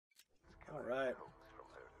Alright.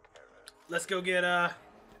 Let's go get,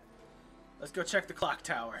 let's go check the clock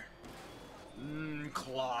tower.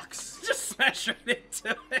 Clocks. Just smash right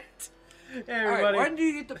into it. Hey, everybody. Alright, when do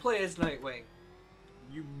you get to play as Nightwing?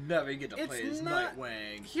 You never get to play as not,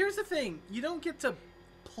 Nightwing. Here's the thing. You don't get to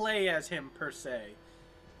play as him, per se.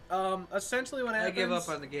 Essentially what happens... I give up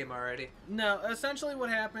on the game already. No, essentially what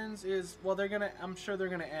happens is, well, they're gonna... I'm sure they're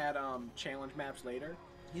gonna add, challenge maps later.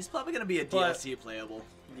 He's probably gonna be a DLC playable.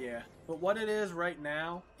 Yeah. But what it is right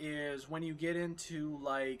now is when you get into,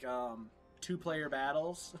 like, two-player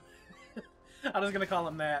battles... I'm just gonna call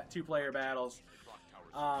them that, two-player battles.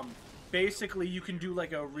 Basically, you can do,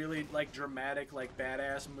 like, a really, like, dramatic, like,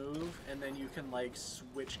 badass move, and then you can, like,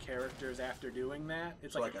 switch characters after doing that.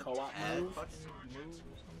 It's like a co-op move.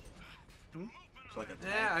 Like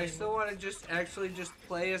yeah, I still want to just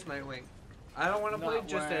play as Nightwing. I don't want to play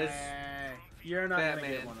just as You're not Batman.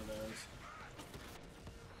 gonna get one of those.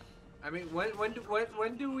 I mean,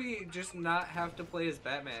 when do we just not have to play as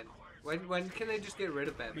Batman? When can they just get rid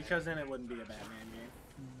of Batman? Because then it wouldn't be a Batman game.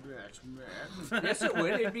 Batman. Yes, it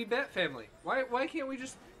would. It'd be Bat Family. Why can't we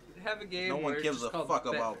just have a game? No one where it's gives just a called fuck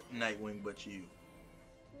Bat about Nightwing but you.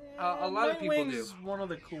 A lot of people do. Nightwing's one of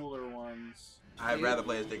the cooler ones. I'd rather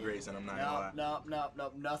play as Dick Grayson, I'm not gonna lie.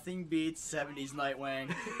 Nope. Nothing beats 70s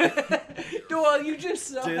Nightwing. Well, you just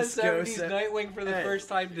saw Disco 70s Nightwing for the first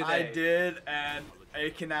time today. I did, and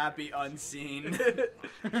it cannot be unseen.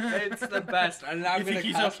 It's the best. I'm not going to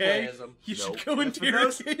cosplay as him. You should go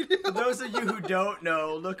interrogate him. For those of you who don't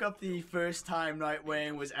know, look up the first time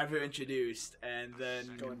Nightwing was ever introduced, and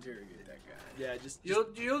then Go interrogate that guy. yeah, just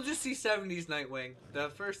You'll just see 70s Nightwing, the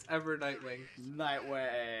first ever Nightwing.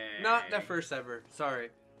 Nightwing. Not the first ever. Sorry,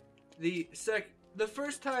 the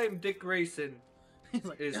first time Dick Grayson He's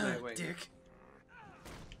like, is Nightwing. Dick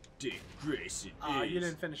Grayson. You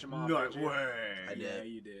didn't finish him off. Did you? Nightwing. I did. Yeah,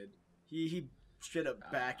 you did. He straight up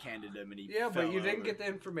backhanded him, and he Yeah, but fell you didn't over. get the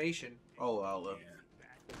information. Oh, I'll look.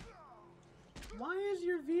 Why is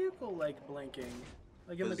your vehicle like blinking?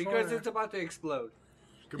 Like in the Because corner? it's about to explode.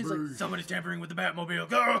 He's like, somebody's tampering with the Batmobile.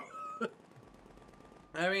 Go!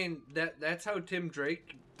 I mean, that's how Tim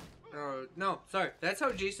Drake... no, sorry. That's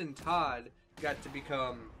how Jason Todd got to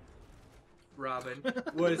become Robin.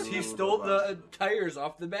 Was he stole the tires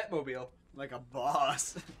off the Batmobile. like a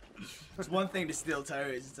boss. It's one thing to steal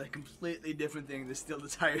tires. It's a completely different thing to steal the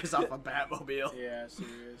tires off a Batmobile. Yeah,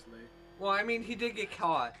 seriously. Well, I mean, he did get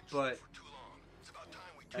caught, but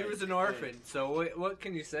he was an orphan, so what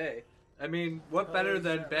can you say? I mean, what better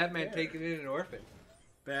than Batman taking in an orphan?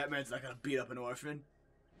 Batman's not gonna beat up an orphan.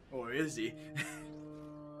 Or is he?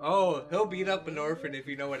 Oh, he'll beat up an orphan if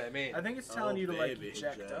you know what I mean. I think it's telling you to like baby.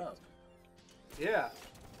 eject up. Yeah.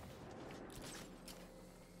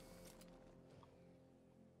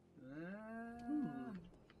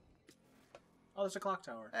 Oh, there's a clock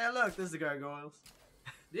tower. Hey, look, there's the gargoyles.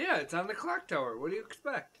 Yeah, it's on the clock tower. What do you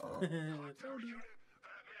expect? Told you.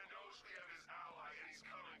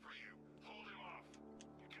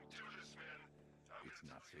 It's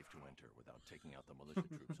not safe to enter without taking out the militia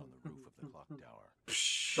troops on the roof of the clock tower.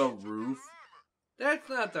 The roof? That's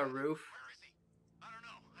not the roof. I don't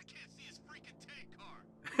know. I can't see his freaking tank car.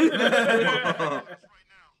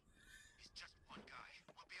 He's just one guy.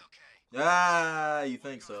 We'll be okay. Ah, you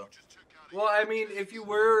think so? Well, I mean, if you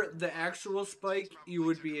were the actual Spike, you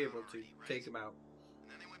would be able to take him out.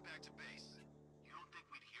 And then they went back to base. You don't think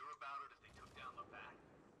we'd hear about it if they took down the back?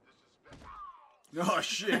 Oh,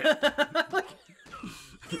 shit.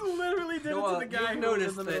 You literally did it to the guy you've who was noticed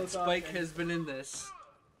in the middle that of Spike talking. has been in this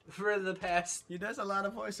for the past... He does a lot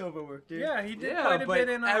of voiceover work, dude. Yeah, he did Yeah, quite a but bit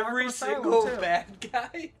in every Arkham Asylum, single too. bad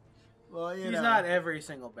guy... Well, you He's know. not every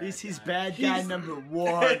single bad He's guy. bad guy He's- number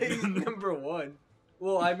one. He's number one.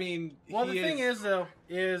 Well, I mean, Well, the he thing is, though,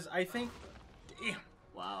 is I think... Damn.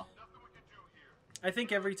 Wow. I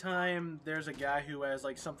think every time there's a guy who has,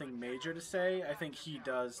 like, something major to say, I think he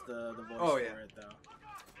does the voice Oh, for yeah. it, though.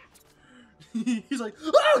 He's like,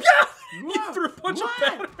 oh, God! He What? threw a bunch What?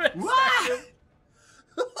 of Batman What?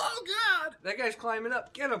 Oh, God! That guy's climbing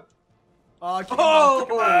up. Get him. Oh, Oh!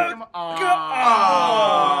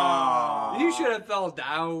 Oh. You should have fell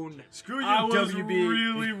down. Screw you, I was WB.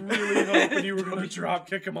 really, really hoping you were going to drop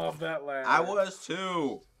kick him off that ladder. I was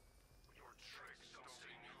too.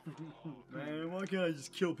 Man, why can't I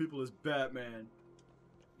just kill people as Batman?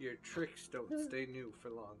 Your tricks don't stay new for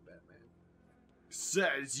long, Batman.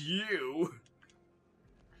 Says you.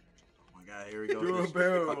 Oh my god, here we go. Do a This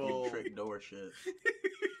barrel fucking roll. trick door shit.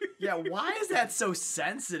 Yeah, why is that so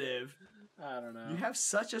sensitive? I don't know. You have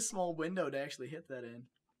such a small window to actually hit that in.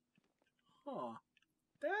 Huh.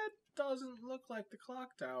 That doesn't look like the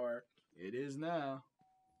clock tower. It is now.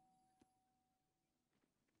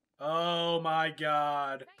 Oh my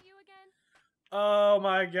god. Is that you again? Oh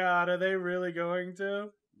my god, are they really going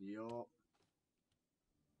to? Yup.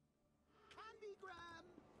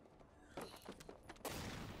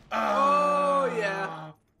 Oh,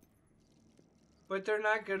 yeah. But they're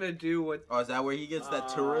not gonna do what. Oh, is that where he gets that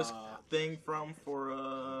tourist thing from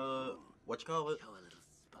for what you call it?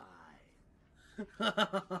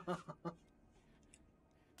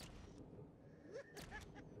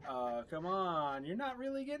 Oh, come on. You're not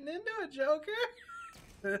really getting into it,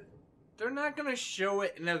 Joker. They're not gonna show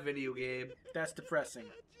it in a video game. That's depressing.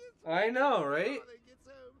 I know, right?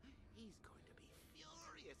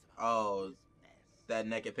 Oh, that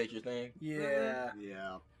naked picture thing? Yeah.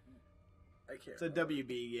 Yeah. I can't. It's a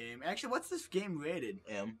WB game. Actually, what's this game rated?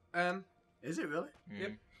 M. Is it really?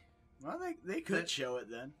 Yep. Well, they could show it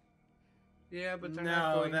then. Yeah, but they're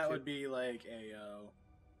not No, going that to. would be like AO.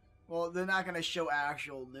 Well, they're not gonna show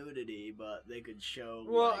actual nudity, but they could show.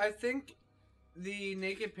 Well, like, I think the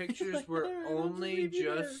naked pictures were only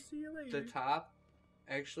just the top.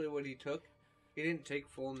 Actually, what he took, he didn't take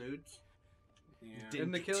full nudes. Yeah. didn't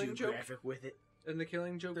in the get Killing too Joke? graphic with it. In the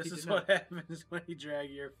Killing Joke, This he is did what not. happens when you drag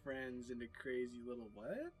your friends into crazy little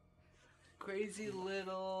what? Crazy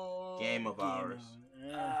little Game of ours.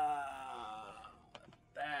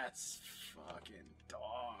 That's fucking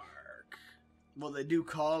dark. Well, they do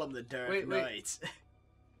call them the Dark Wait. Knights.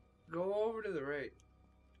 Go over to the right.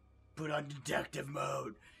 Put on detective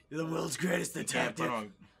mode. You're the world's greatest You can't detective. put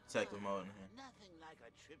on detective mode. Nothing like a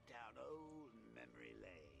trip down old memory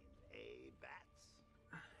lane, eh, Bats?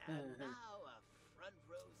 And now a front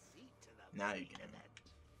row seat to the Now you main can. event.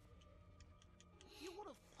 You would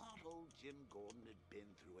have thought old Jim Gordon had been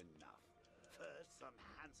through enough. First, some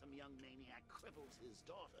handsome young maniac cripples his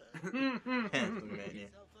daughter. Handsome man, yeah.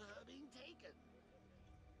 Himself for her being taken.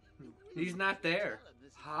 He's not there. Tell him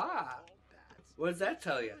this is Ha. all Bats. What does that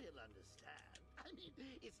tell you? He'll understand. I mean,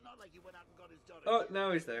 it's not like you went out and got his daughter. Oh, killed.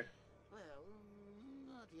 now he's there. Well,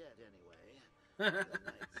 not yet anyway. The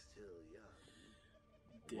night's still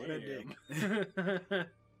young. What a dick. Damn.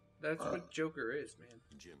 That's what Joker is, man.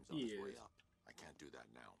 Jim's on He his way is. up. I can't do that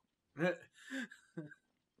now.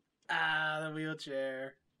 The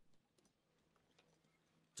wheelchair.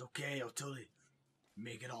 It's okay, O'Tully.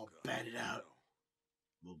 Make it all batted out.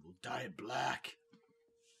 We'll dye it black.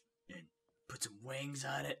 And put some wings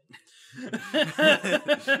on it.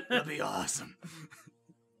 That'll be awesome.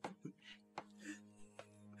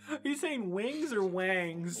 Are you saying wings or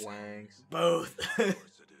wangs? Wangs. Both. Of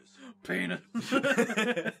course it is. Penis.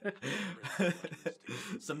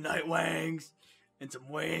 Some Nightwangs and some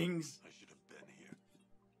wings. I should have been here.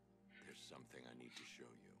 There's something I need to show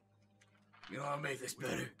you. You wanna make this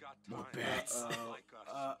better? More bats.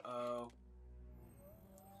 Uh-oh.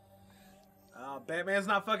 Oh, Batman's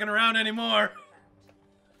not fucking around anymore.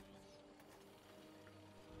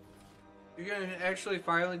 You're gonna actually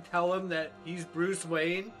finally tell him that he's Bruce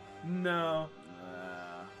Wayne? No.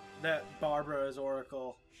 That Barbara is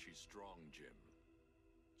Oracle. She's strong, Jim.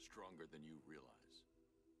 Stronger than you realize.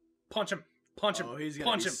 Punch him. Punch him. Oh, he's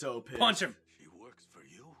gonna Punch be him. so pissed. Punch him. She works for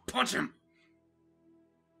you? Punch him.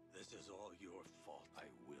 This is all your fault. I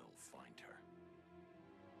will find her.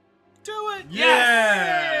 Do it. Yes!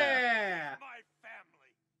 Yeah. My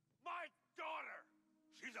family. My daughter.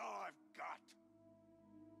 She's all I've got.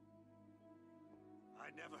 I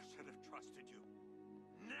never should have trusted you.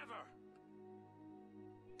 Never.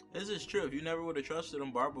 This is true. If you never would have trusted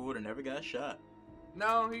him, Barbara would have never got shot.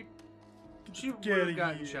 No, she Get would have outta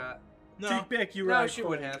gotten here. shot. No. Take back your No, right she foot.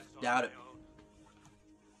 would have. Doubt it.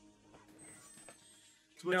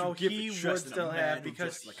 It's what No, you get for he would trusting a still man have who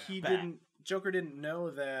because just like a he bat. didn't. Joker didn't know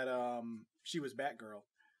that she was Batgirl.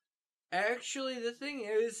 Actually, the thing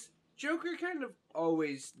is, Joker kind of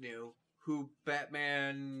always knew who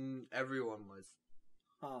Batman everyone was.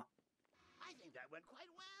 Huh. I think that went quite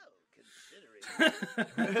well, considering.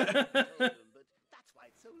 But that's why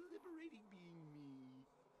it's so liberating being me.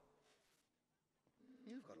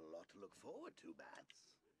 You've got a lot to look forward to, Bats.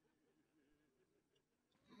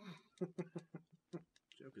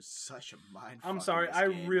 Joker's such a mind. I'm fuck sorry. in this I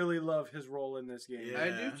game. really love his role in this game. Yeah. I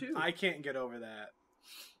do too. I can't get over that.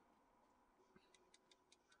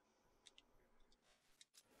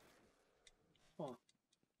 Huh.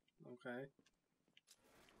 Okay.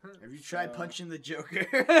 Have you tried So- punching the Joker?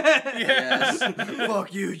 Yes.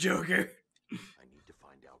 Fuck you, Joker. I need to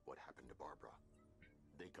find out what happened to Barbara.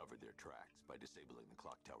 They covered their tracks by disabling the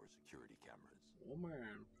clock tower security cameras. Oh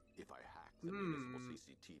man. If I hack the municipal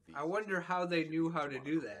CCTV, I wonder how they knew how to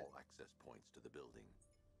do that. All access points to the building.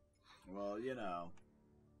 Well, you know.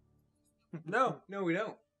 No, we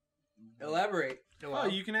don't. Elaborate. Oh,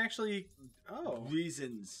 you can actually. Oh.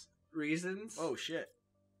 Reasons. reasons. Oh shit.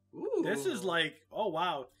 Ooh. This is like, oh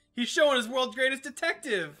wow, he's showing his world's greatest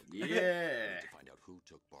detective. Yeah. To find out who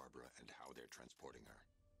took Barbara and how they're transporting her.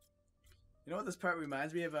 You know what this part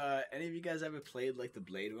reminds me of? Any of you guys ever played like the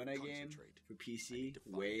Blade Runner game for PC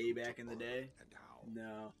way back in the day? And how.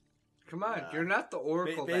 No. Come on, you're not the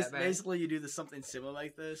Oracle, Batman. Basically, you do something similar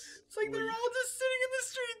like this. It's like where they're you- all just sitting in the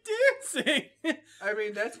street dancing. I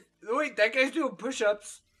mean, that's... Wait, that guy's doing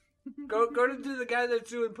push-ups. Go to the guy that's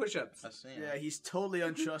doing push-ups. I seen Yeah, it. he's totally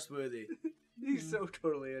untrustworthy. He's so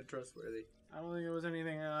totally untrustworthy. I don't think there was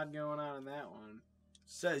anything odd going on in that one.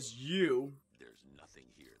 Says you. There's nothing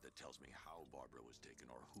here that tells me how Barbara was taken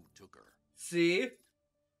or who took her. See?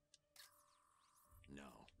 No.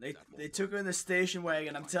 They took her in the station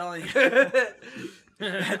wagon, I'm telling you.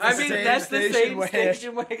 I mean, same that's the station same wagon.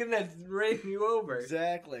 station wagon that's ran you over.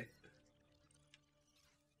 Exactly.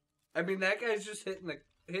 I mean, that guy's just hitting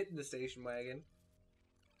the station wagon.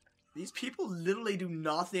 These people literally do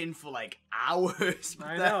nothing for like hours. What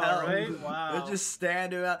I the know, hell? right? Wow. They're just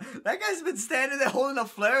standing around. That guy's been standing there holding a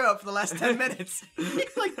flare up for the last 10 minutes.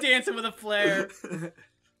 He's like dancing with a flare.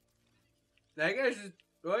 That guy's just...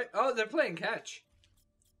 What? Oh, they're playing catch.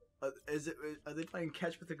 Are they playing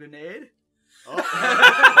catch with a grenade?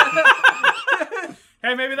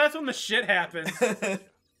 Hey, maybe that's when the shit happens. That's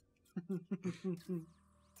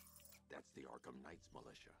the Arkham Knights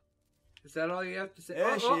militia. Is that all you have to say?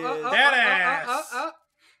 There she is. That ass.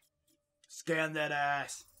 Scan that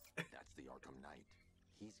ass. That's the Arkham Knight.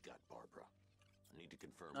 He's got Barbara. I need to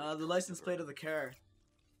confirm. The license plate of the car.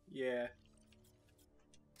 Yeah.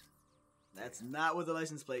 That's not where the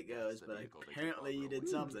license plate goes, but apparently you did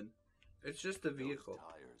something. It's just a Those vehicle.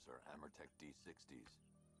 tires are Amertech D60s.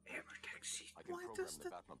 I can Why program does the the-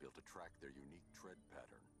 Batmobile to track their unique tread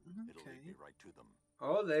pattern. It'll lead me right to them.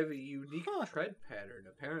 Oh, they have a unique Huh. tread pattern,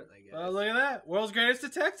 apparently, guys. Oh, look at that. World's greatest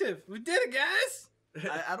detective. We did it, guys.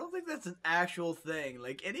 I don't think that's an actual thing.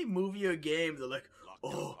 Like any movie or game, they're like,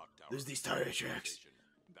 Lockdown, oh, lockdown, there's these tire tracks. station,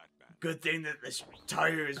 Batman. Good thing that this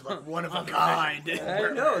tire is like one of a kind.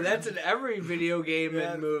 I know, that's in every video game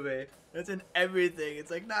Yeah. and movie. That's in everything.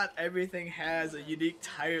 It's like not everything has a unique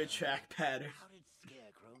tire track pattern. How did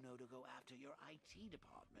Scarecrow know to go after your IT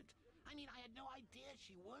department? I mean, I had no idea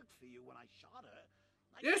she worked for you when I shot her.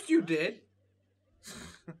 Yes, you did.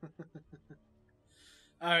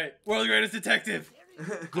 All right. World's greatest detective.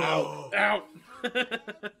 Go. Out.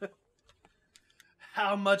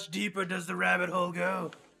 How much deeper does the rabbit hole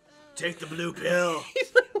go? Take the blue pill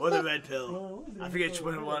or the red pill. I forget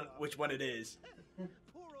which one it is.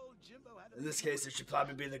 Poor old Jimbo had In this case, it should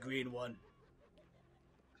probably be the green one.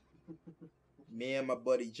 Me and my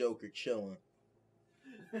buddy Joker chilling.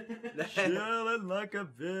 Chilling like a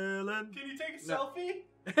villain. Can you take a No. selfie?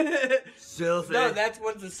 Filthy. No, that's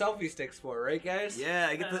what the selfie stick's for, right, guys?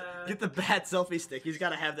 Yeah, get the bat selfie stick. He's got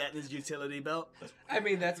to have that in his utility belt. I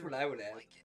mean, that's what I would add.